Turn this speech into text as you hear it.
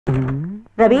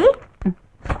రవి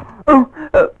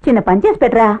చిన్న పని చేసి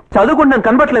పెట్టరా. చదువుకుంటున్నాను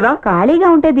కనబట్లేదా? ఖాళీగా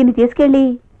ఉంటే దీన్ని తీసుకెళ్ళి.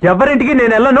 ఎవరింటికి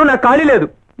నేను వెళ్ళను, నాకు ఖాళీ లేదు.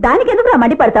 దానికి ఎందుకు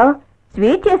మండి పడతావు?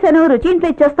 స్వీట్ చేశాను, రుచి ఇంట్లో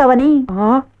ఇచ్చేస్తావని.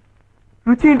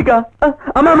 రుచి ఇంటికా?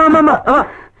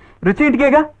 రుచి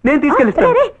ఇంటికేగా, నేను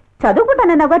తీసుకెళ్ళిస్తాను.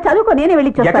 చదువుకుంటానన్నావుగా, చదువుకో, నేనే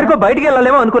వెళ్ళి ఎక్కడికో బయటికి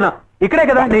వెళ్ళాలేమో అనుకున్నా. ఇక్కడే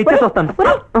కదా, నేను ఇచ్చేసి వస్తాను.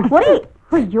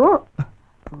 అయ్యో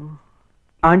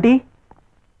ఆంటీ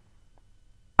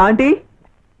ఆంటీ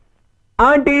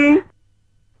ఆంటీ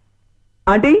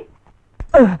ఆంటీ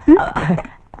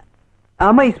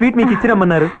అమ్మ, ఈ స్వీట్ మీకు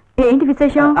ఇచ్చిరమ్మన్నారు. ఏంటి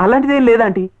విశేషం? అలాంటిదేం లేదా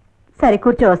ఆంటీ. సరే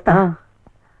కూర్చో, వస్తా.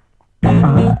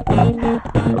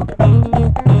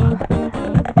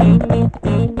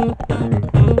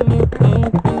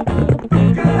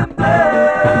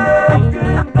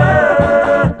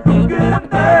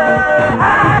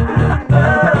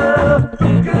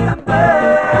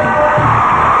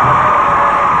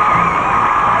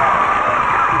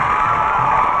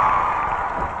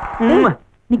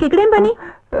 నీకు ఇక్కడేం పని?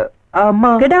 అమ్మా,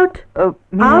 get out.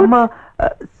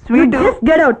 Sweet, just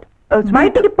get out.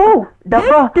 బయటికి పో. Get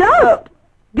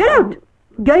out,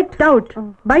 get out.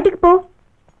 బయటికి పో,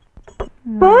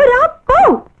 పోరా పో.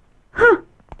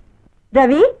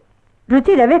 రవి,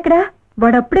 రుచి రవి ఎక్కడా?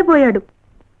 వాడు అప్పుడే పోయాడు.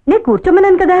 నేను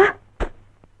కూర్చోమన్నాను కదా.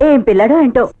 ఏం పిల్లాడో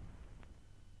ఏంటో.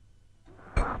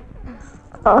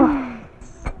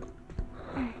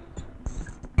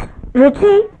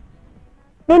 రుచి,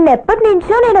 నిన్నెప్పటి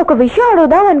నుంచో నేను ఒక విషయం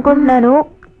అడుగుదాం అనుకుంటున్నాను.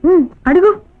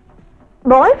 అడుగు.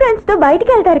 బాయ్ ఫ్రెండ్స్ తో బయటికి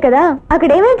వెళ్తారు కదా, అక్కడ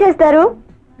ఏమేం చేస్తారు?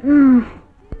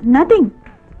 Nothing,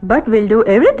 but will do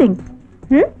everything.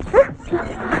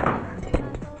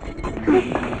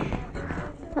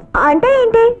 అంటే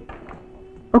ఏంటి?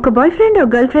 ఒక బాయ్ ఫ్రెండ్,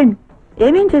 ఒక గర్ల్ ఫ్రెండ్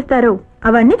ఏమేం చేస్తారో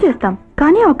అవన్నీ చేస్తాం,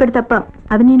 కానీ ఒక్కటి తప్ప.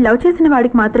 అది నేను లవ్ చేసిన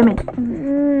వాడికి మాత్రమే.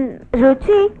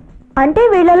 రుచి, అంటే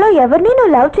వీళ్ళలో ఎవరిని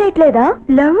నువ్వు లవ్ చేయట్లేదా?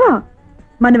 లవ్వా?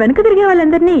 మన వెనుక తిరిగే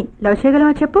వాళ్ళందరినీ లవ్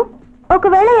చేయగలవా చెప్పు?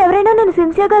 ఒకవేళ ఎవరైనా నేను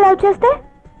సిన్సియర్గా లవ్ చేస్తే?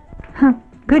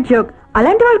 Good joke.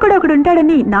 అలాంటి వాడు కూడా ఒకడు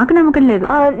ఉంటాడని నాకు నమ్మకం లేదు.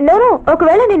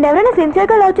 ఒకవేళ నిన్నెవరైనా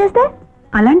సిన్సియర్గా లవ్ చేస్తే?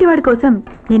 అలాంటి వాడి కోసం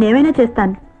నేనేమైనా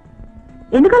చేస్తాను.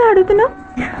 ఎందుకు అలా అడుగుతున్నావు?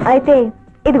 అయితే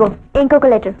ఇదిగో ఇంకొక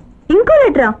లెటర్. ఇంకో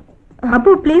లెటరా?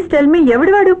 అప్పు, ప్లీజ్ టెల్ మీ,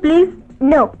 ఎవడు వాడు? ప్లీజ్.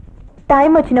 నో,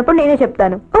 టైం వచ్చినప్పుడు నేనే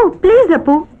చెప్తాను. ఓ ప్లీజ్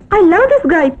అప్పు, I love this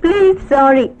guy, please.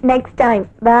 Sorry, next time.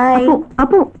 Bye.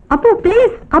 Appu,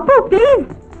 please. Appu, please.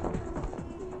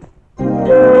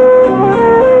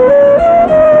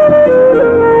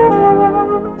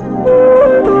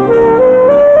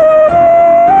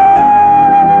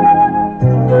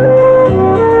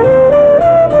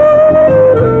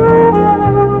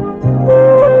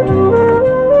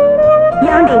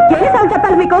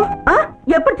 చెప్పాలి మీకు?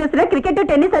 ఎప్పుడు చూసినా క్రికెట్,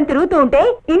 టెన్నిస్ అని తిరుగుతూ ఉంటే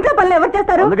ఇంట్లో పనులు ఎవరు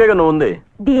చేస్తారు?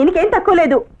 దీనికేం తక్కువ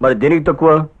లేదు. మరి దీనికి తక్కువ?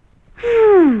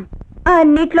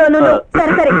 అన్నిట్లోనూ.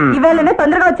 సరే సరే, ఇవాళ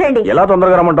తొందరగా వచ్చేయండి. ఎలా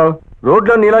తొందరగా రమ్మంటావు?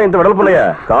 రోడ్లో నీలా ఇంత వెడల్పున్నాయా?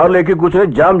 కార్లు ఎక్కి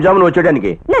కూర్చొని జామ్ జామ్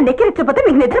వచ్చేయడానికి. నన్ను ఎక్కిరించకపోతే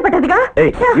మీకు నిద్ర పట్టదుగా.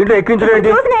 ఇంట్లో ఎక్కించడం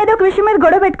చూసిన ఏదో ఒక విషయం మీద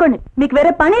గొడవ పెట్టుకోండి. మీకు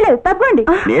వేరే పని లేదు, తప్పండి.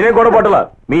 నేనే గొడవ పట్టలా,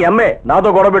 మీ అమ్మే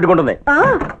నాతో గొడవ పెట్టుకుంటుంది.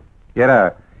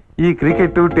 ఈ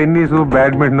క్రికెట్, టెన్నిస్,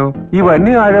 బ్యాడ్మింటన్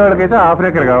ఇవన్నీ ఆడేవాళ్ళకైతే హాఫ్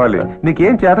ఎకర్ కావాలి.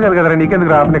 నీకేం చేత కాదు కదరా,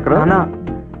 నీకెందుకు హాఫ్ ఎకర్?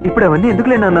 ఇప్పుడు అవన్నీ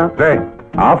ఎందుకులేనా?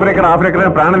 హాఫ్ ఎకర్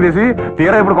అని ప్రాణం తీసి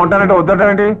తీరా ఇప్పుడు కొంటానంటే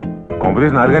వద్దంటావేంటి?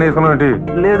 కొంపదీసి నాలుగానే వేసుకున్నావేంటి?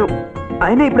 లేదు,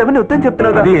 అయినా ఇప్పుడు అవన్నీ వద్దని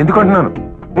చెప్తున్నావు. అది ఎందుకు అంటున్నాను?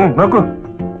 నాకు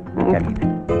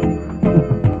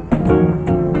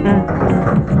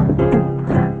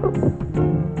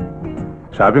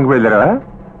షాపింగ్ వెళ్ళారా?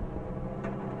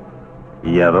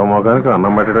 ఏదో మొగానికి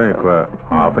అన్నం పెట్టడం ఎక్కువ.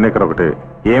 హాఫ్ ఎకర్ ఒకటి.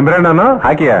 ఏం బ్రాండ్ అన్నా?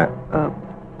 హాకీయా?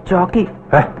 చాకీ.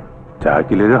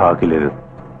 చాకీ లేదు, హాకీ లేదు.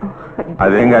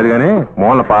 అదేం కాదు కానీ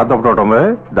మూల పాత ఒకటి ఉంది,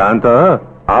 దాంతో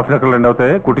హాఫ్ ఎకర్ 2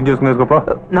 అవుతాయి, కుట్టించేసుకునేసుకోపా.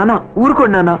 నాన్న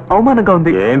ఊరుకోండి నాన్న, అవమానంగా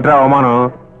ఉంది. ఏంట్రా అవమానం?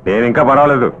 నేను ఇంకా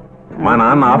పర్వాలేదు. మా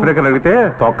నాన్న హాఫ్ ఎకర్ అడిగితే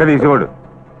తొక్క తీసేవాడు.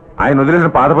 ఆయన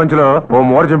వదిలేసిన పాత పంచులో ఓ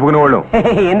మూర చెప్పుకునేవాళ్ళం.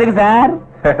 ఎందుకు సార్?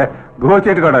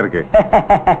 గోచెట్టుకోవడానికి.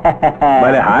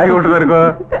 మరి హాయిగా ఉంటుంది అనుకో.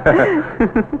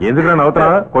 ఎందుకు నన్ను అవుతా?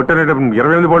 కొట్టేటప్పుడు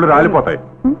 28 బోళ్ళు రాలిపోతాయి.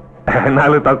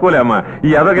 4 తక్కువలే అమ్మా.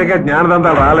 ఈ అదొక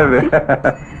జ్ఞానదంతాలు రాలేదు.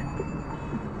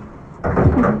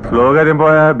 స్లోగా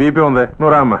దింపోయా, బీపీ ఉంది.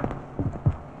 నువ్వు రా అమ్మా.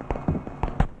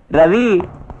 రవి,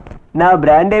 నా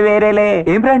బ్రాండే వేరేలే.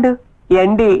 ఏం బ్రాండ్?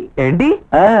 ఎండి. ఎండి?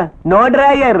 No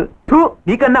dryer.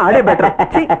 నీకన్నా ఆడే బెటర్.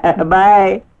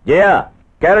 బాయ్. జయా,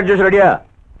 క్యారెట్ జ్యూస్ రెడీయా?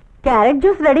 Carrot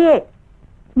juice రెడీయే.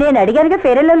 నేను అడిగానుగా,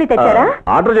 ఫెయిర్ అండ్ లవ్లీ తెచ్చారా?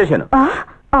 ఆర్డర్ చేశాను.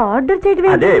 ఆర్డర్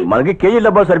చేయడం అదే, మనకి కేజీ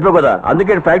డబ్బా సరిపో కదా,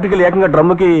 అందుకే ఫ్యాక్టరీకి ఏకంగా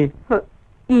డ్రమ్ముకి.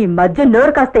 ఈ మధ్య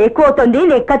నోరు కాస్త ఎక్కువ అవుతుంది.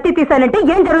 నేను కత్తి తీసానంటే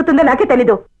ఏం జరుగుతుందో నాకే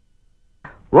తెలీదు.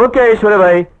 ఓకే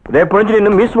ఐశ్వర్యబాయ్, రేపు నుంచి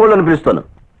నిన్ను మిస్ వరల్డ్ అని పిలుస్తాను.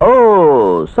 ఓ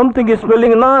సంథింగ్ ఇస్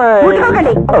స్మెల్లింగ్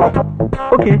ముట్టుకోకండి.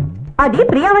 ఓకే. అది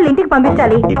ప్రియా వాళ్ళ ఇంటికి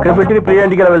పంపించాలి. ఇక్కడ పెట్టిన ప్రియా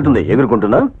ఇంటికి ఎలా వెళ్తుంది?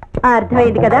 ఎగురుకుంటున్నా.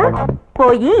 అర్థమైంది కదా,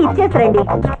 పోయి ఇచ్చేసరండి.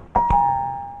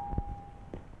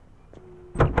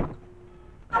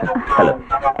 హలో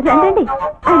రండి,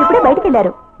 ఆయన ఇప్పుడే బయటికి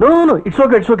వెళ్ళారు. No no it's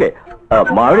okay it's okay.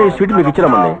 మా ఆవిడ ఈ స్వీట్ మీకు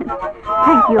ఇచ్చిరామండి.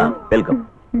 Thank you. వెల్కమ్.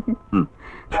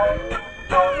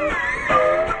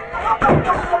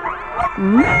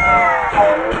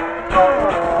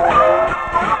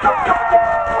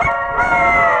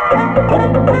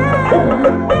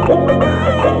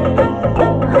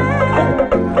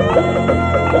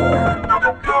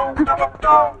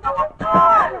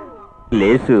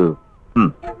 లేసు.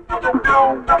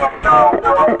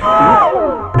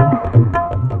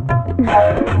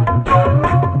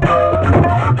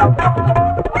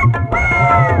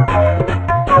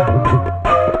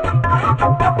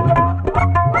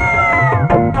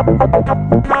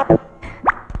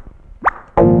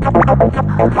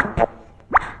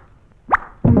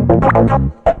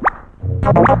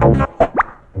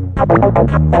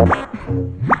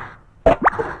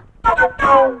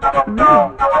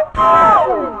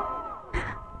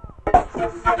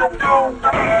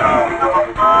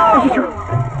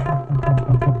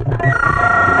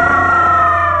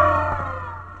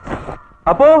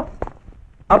 అపో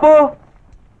అపో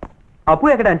అప్పు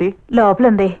ఎక్కడ ఆంటీ? లోపల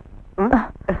ఉంది.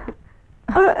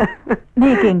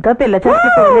 నీకు ఇంకా పిల్ల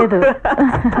చేసుకోలేదు.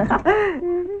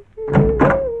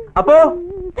 అపో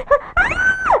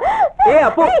ఏ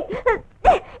అపో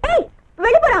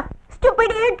వెళ్ళిపోరా.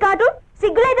 Stupid idiot cartoon.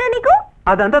 సిగ్గులేదా నీకు?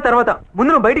 అదంతా తర్వాత, ముందు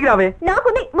నువ్వు బయటికి రావే.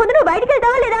 నాకుంది, ముందు నువ్వు బయటికి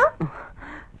వెళ్తావా లేదా?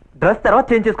 డ్రెస్ తర్వాత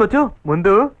చేంజ్ చేసుకోవచ్చు,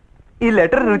 ముందు ఈ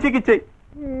లెటర్ రుచికి ఇచ్చేయి.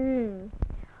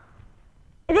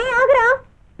 రే ఆగరా.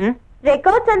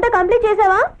 రికార్డ్స్ అంతా కంప్లీట్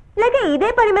చేసావా లేక ఇదే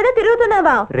పని మీద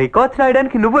తిరుగుతున్నావా? రికార్డ్స్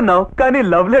రాయడానికి నువ్వున్నావు, కానీ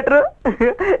లవ్ లెటర్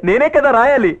నేనే కదా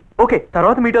రాయాలి. ఓకే,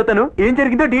 తర్వాత మీట్ అవుతాను. ఏం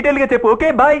జరిగిందో డీటెయిల్ గా చెప్పు.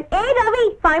 Okay bye. ఏ రవి,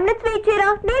 5 minutes వెయిట్ చేయరా,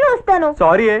 నేను వస్తాను.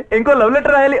 సారీ, ఇంకో లవ్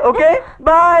లెటర్ రాయాలి. Okay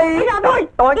bye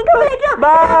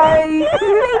bye.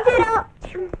 వెయిట్ చేయరా.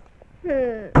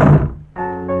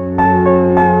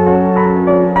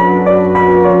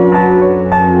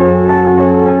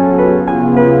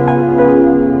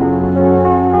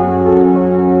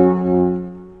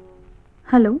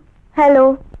 Hello hello.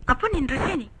 అప్పుడు నేను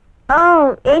రుచిని.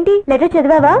 ఏంటి లెటర్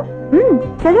చదివావా?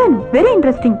 చదివాను, వెరీ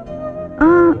ఇంట్రెస్టింగ్.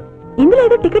 ఇందులో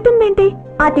ఏదో టికెట్ ఉందేంటి?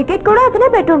 ఆ టికెట్ కూడా అతనే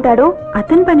పెట్టుంటాడు.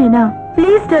 అతని పనేనా?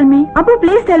 Please tell me. అప్పుడు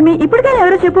ప్లీజ్ టెల్ మీ. ఇప్పటికే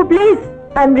ఎవరో చెప్పు ప్లీజ్.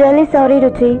 ఐఎమ్ రియల్లీ సారీ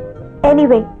రుచి.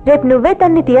 ఎనీవే, రేపు నువ్వే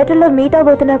తన్ని థియేటర్ లో మీట్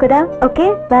అవబోతున్నావు కదా. Okay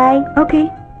bye. Okay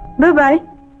bye.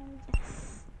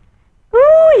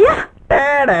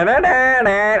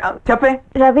 చెప్పే.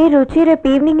 రవి, రుచి రేపు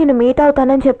ఈవినింగ్ నేను మీట్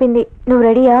అవుతానని చెప్పింది. నువ్వు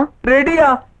రెడీయా? రెడీయా?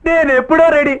 నేను ఎప్పుడో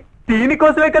రెడీ.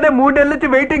 దీనికోసమే కదా 3 నెలల నుంచి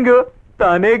వెయిటింగ్.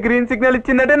 తనే గ్రీన్ సిగ్నల్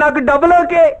ఇచ్చిందంటే నాకు డబుల్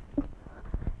ఓకే.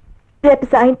 రేపు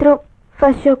సాయంత్రం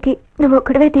ఫస్ట్ షోకి నువ్వు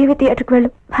ఒక్కడవే టీవీ థియేటర్కి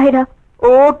వెళ్ళు. బాయ్ రా.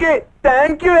 Okay,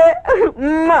 thank you.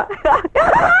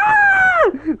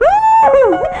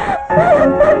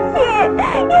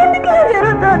 ఎందుకు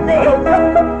జరుగుతుంది?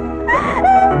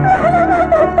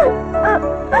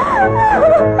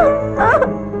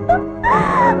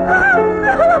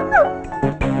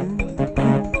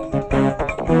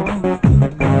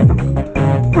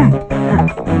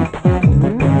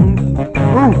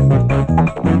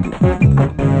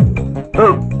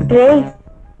 రే,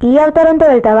 ఈ అవతారంతో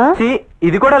వెళ్తావా?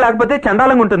 ఇది కూడా లేకపోతే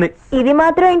చండాలంగా ఉంటుంది. ఇది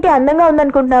మాత్రం ఏంటి అందంగా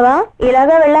ఉందనుకుంటున్నావా?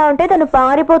 ఇలాగా వెళ్ళా ఉంటే తను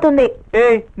పారిపోతుంది. ఏ,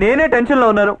 నేనే టెన్షన్ లో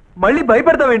ఉన్నాను, మళ్ళీ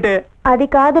భయపడతావేంటే? అది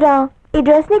కాదురా, ఈ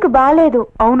డ్రెస్ నీకు బాగాలేదు.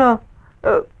 అవునా?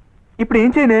 ఇప్పుడు ఏం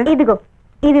చేయనే? ఇదిగో,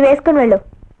 ఇది వేసుకుని వెళ్ళు.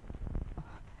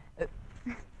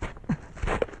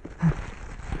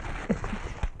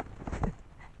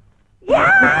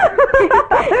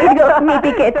 ఇదిగో నీ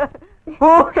టికెట్.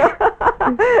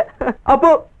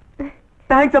 అప్పు,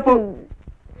 థ్యాంక్స్ అప్పు.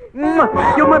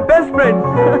 You're my best friend.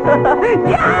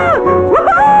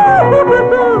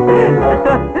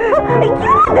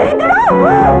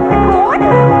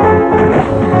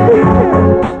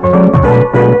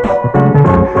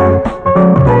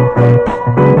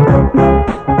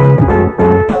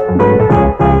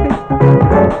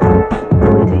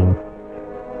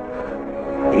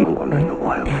 Even wondering a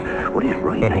while what his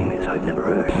right name is. I've never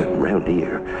heard of him round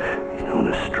here. He's known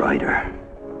as Strider.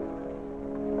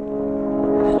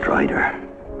 Strider.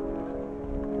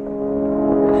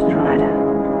 Strider.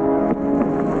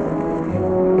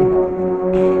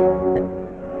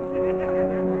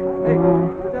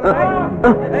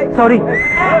 Sorry.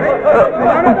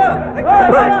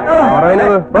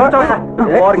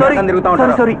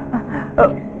 Sorry.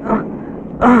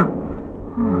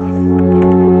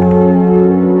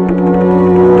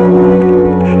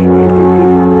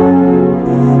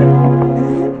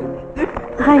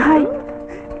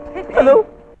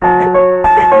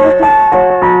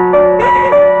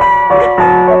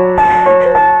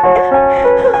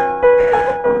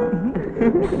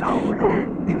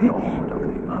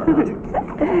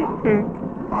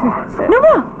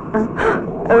 నువ్వా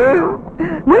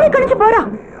ముందు ఇక్కడి నుంచి పోరా.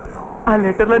 ఆ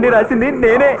లెటర్లన్నీ రాసింది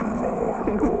నేనే.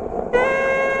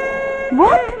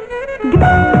 What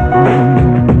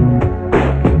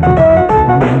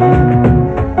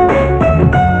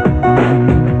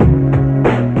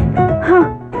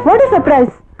what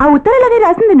surprise. ఆ ఉత్తరాలని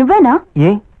రాసింది నువ్వేనా? ఏ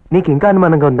నీకు ఇంకా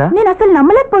అనుమానంగా ఉందా? నేను అసలు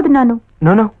నమ్మలేకపోతున్నాను.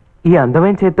 నోనో, ఈ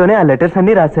అందమైన చేత్తోనే ఆ లెటర్స్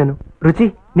అన్ని రాశాను. రుచి,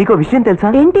 నీకు విషయం తెలుసా?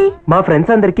 ఏంటి? మా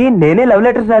ఫ్రెండ్స్ అందరికి నేనే లవ్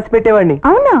లెటర్స్ రాసి పెట్టేవాడిని.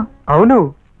 అవునా? అవును.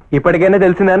 ఇప్పటికైనా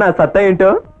తెలిసిందా నా సత్తా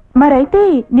ఏంటో? మరైతే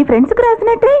నీ ఫ్రెండ్స్ కు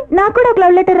రాసినట్టే నాకు కూడా ఒక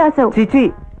లవ్ లెటర్ రాసావు. చిచి,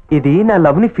 ఇది నా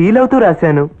లవ్ ని ఫీల్ అవుతూ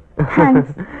రాశాను. Thanks.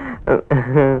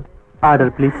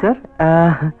 Order please sir.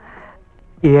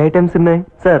 A items ఉన్నాయి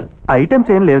సార్? ఐటమ్స్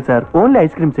ఏం లేవు sir, only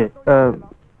ice క్రీమ్సే.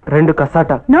 2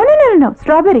 కసాటా. No no no no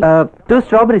strawberry. 2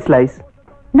 strawberry slice.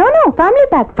 No no family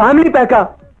pack. Family ప్యాకా?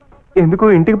 ఎందుకు,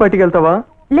 ఇంటికి పట్టుకెళ్తావా?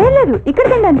 లేదు ఇక్కడ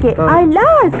తినడానికి. I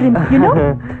love ice cream you know.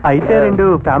 అయితే 2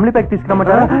 ఫ్యామిలీ ప్యాక్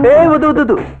తీసుకురమ్మంటారా? ఏ వద్దు వద్దు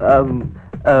వద్దు.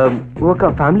 ఒక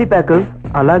ఫ్యామిలీ ప్యాక్,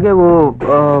 అలాగే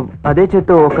అదే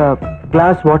చేత్తో ఒక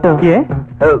గ్లాస్ వాటర్. ఏ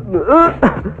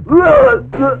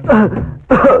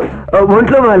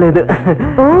ఒంట్లో బాగాలేదు.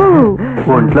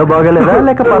 ఒంట్లో బాగాలేదా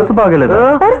లేక పర్సు బాగాలేదా?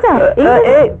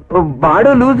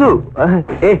 బాడో లూజు.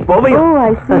 ఏ పోవయ్యా.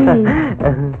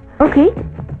 ఓకే,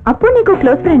 అప్పుడు నీకు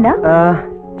క్లోజ్ ఫ్రెండా?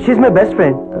 She's my best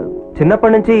friend.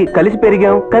 చిన్నప్పటి నుంచి కలిసి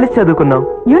పెరిగాం, కలిసి చదువుకున్నాం.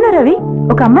 యూనో రవి,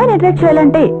 ఒక అమ్మాయిని అట్రాక్ట్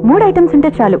చేయాలంటే 3 ఐటమ్స్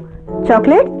ఉంటే చాలు.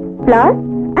 Chocolate, flowers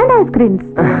and ice creams.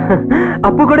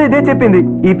 అప్పు కూడా ఇదే చెప్పింది.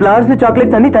 ఈ ఫ్లవర్స్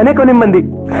చాక్లెట్స్ అన్ని తనే కొనిమ్మంది.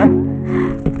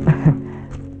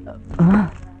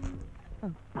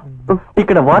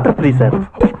 ఇక్కడ వాటర్ ఫ్రీ సార్.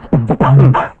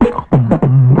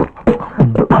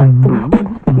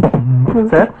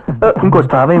 సార్ ఇంకో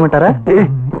స్ట్రా వేయమంటారా?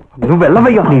 నువ్వు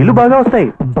వెళ్ళవయ్యా, నీళ్లు బాగా వస్తాయి.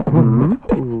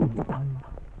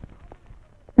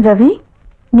 రవి,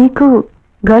 నీకు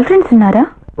గర్ల్ ఫ్రెండ్స్ ఉన్నారా?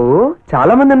 ఓ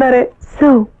చాలా మంది ఉన్నారే. So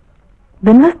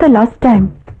when was the last time?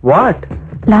 What?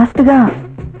 Last గా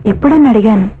ఎప్పుడని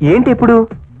అడిగాను. ఏంటి ఎప్పుడు?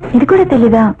 ఇది కూడా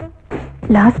తెలీదా?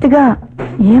 లాస్ట్ గా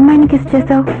ఏ అమ్మాయిని కిస్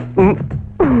చేసావు?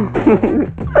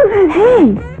 హే,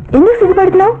 ఎందుకు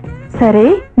సిగ్గుపడుతున్నావు? సరే,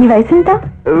 నీ వయసు ఎంత?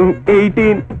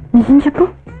 18. నిజం చెప్పు,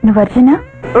 నువ్వు వర్జినా?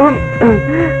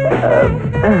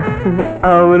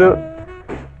 అవును.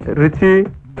 రుచి,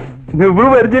 నువ్వు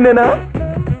వర్జినేనా?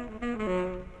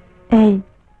 ఏయ్,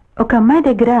 ఒక అమ్మాయి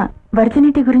దగ్గర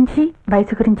వర్జినిటీ గురించి,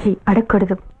 వయసు గురించి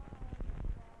అడగకూడదు.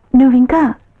 నువ్వింకా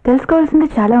తెలుసుకోవాల్సింది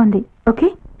చాలా ఉంది. Okay,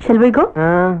 shall we go?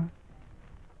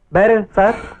 బయరే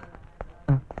sir.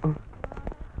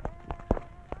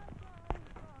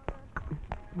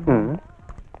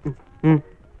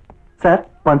 Sir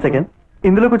 1 second,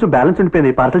 ఇందులో కొంచెం బ్యాలెన్స్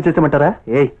ఉండిపోయింది, పార్సల్ చేసేమంటారా?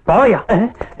 ఏ పావయ్యా.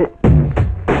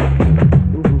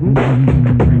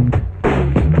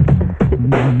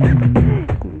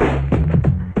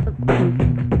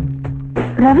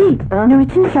 రవి, నువ్వు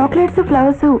ఇచ్చిన చాక్లెట్స్,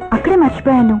 ఫ్లవర్స్ అక్కడే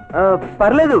మర్చిపోయాను.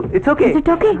 పర్లేదు, it's okay.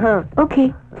 Okay okay.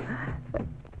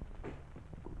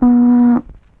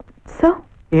 So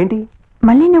ఏంటి?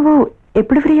 మళ్ళీ నువ్వు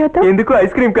ఎప్పుడు ఫ్రీ అవుతావు? ఎందుకు,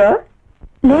 ఐస్ క్రీమ్ కా?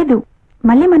 లేదు,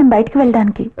 మళ్ళీ మనం బయటికి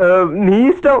వెళ్ళడానికి. నీ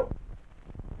ఇష్టం.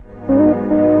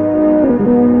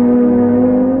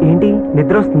 ఏంటి,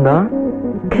 నిద్ర వస్తుందా?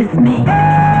 Kiss me.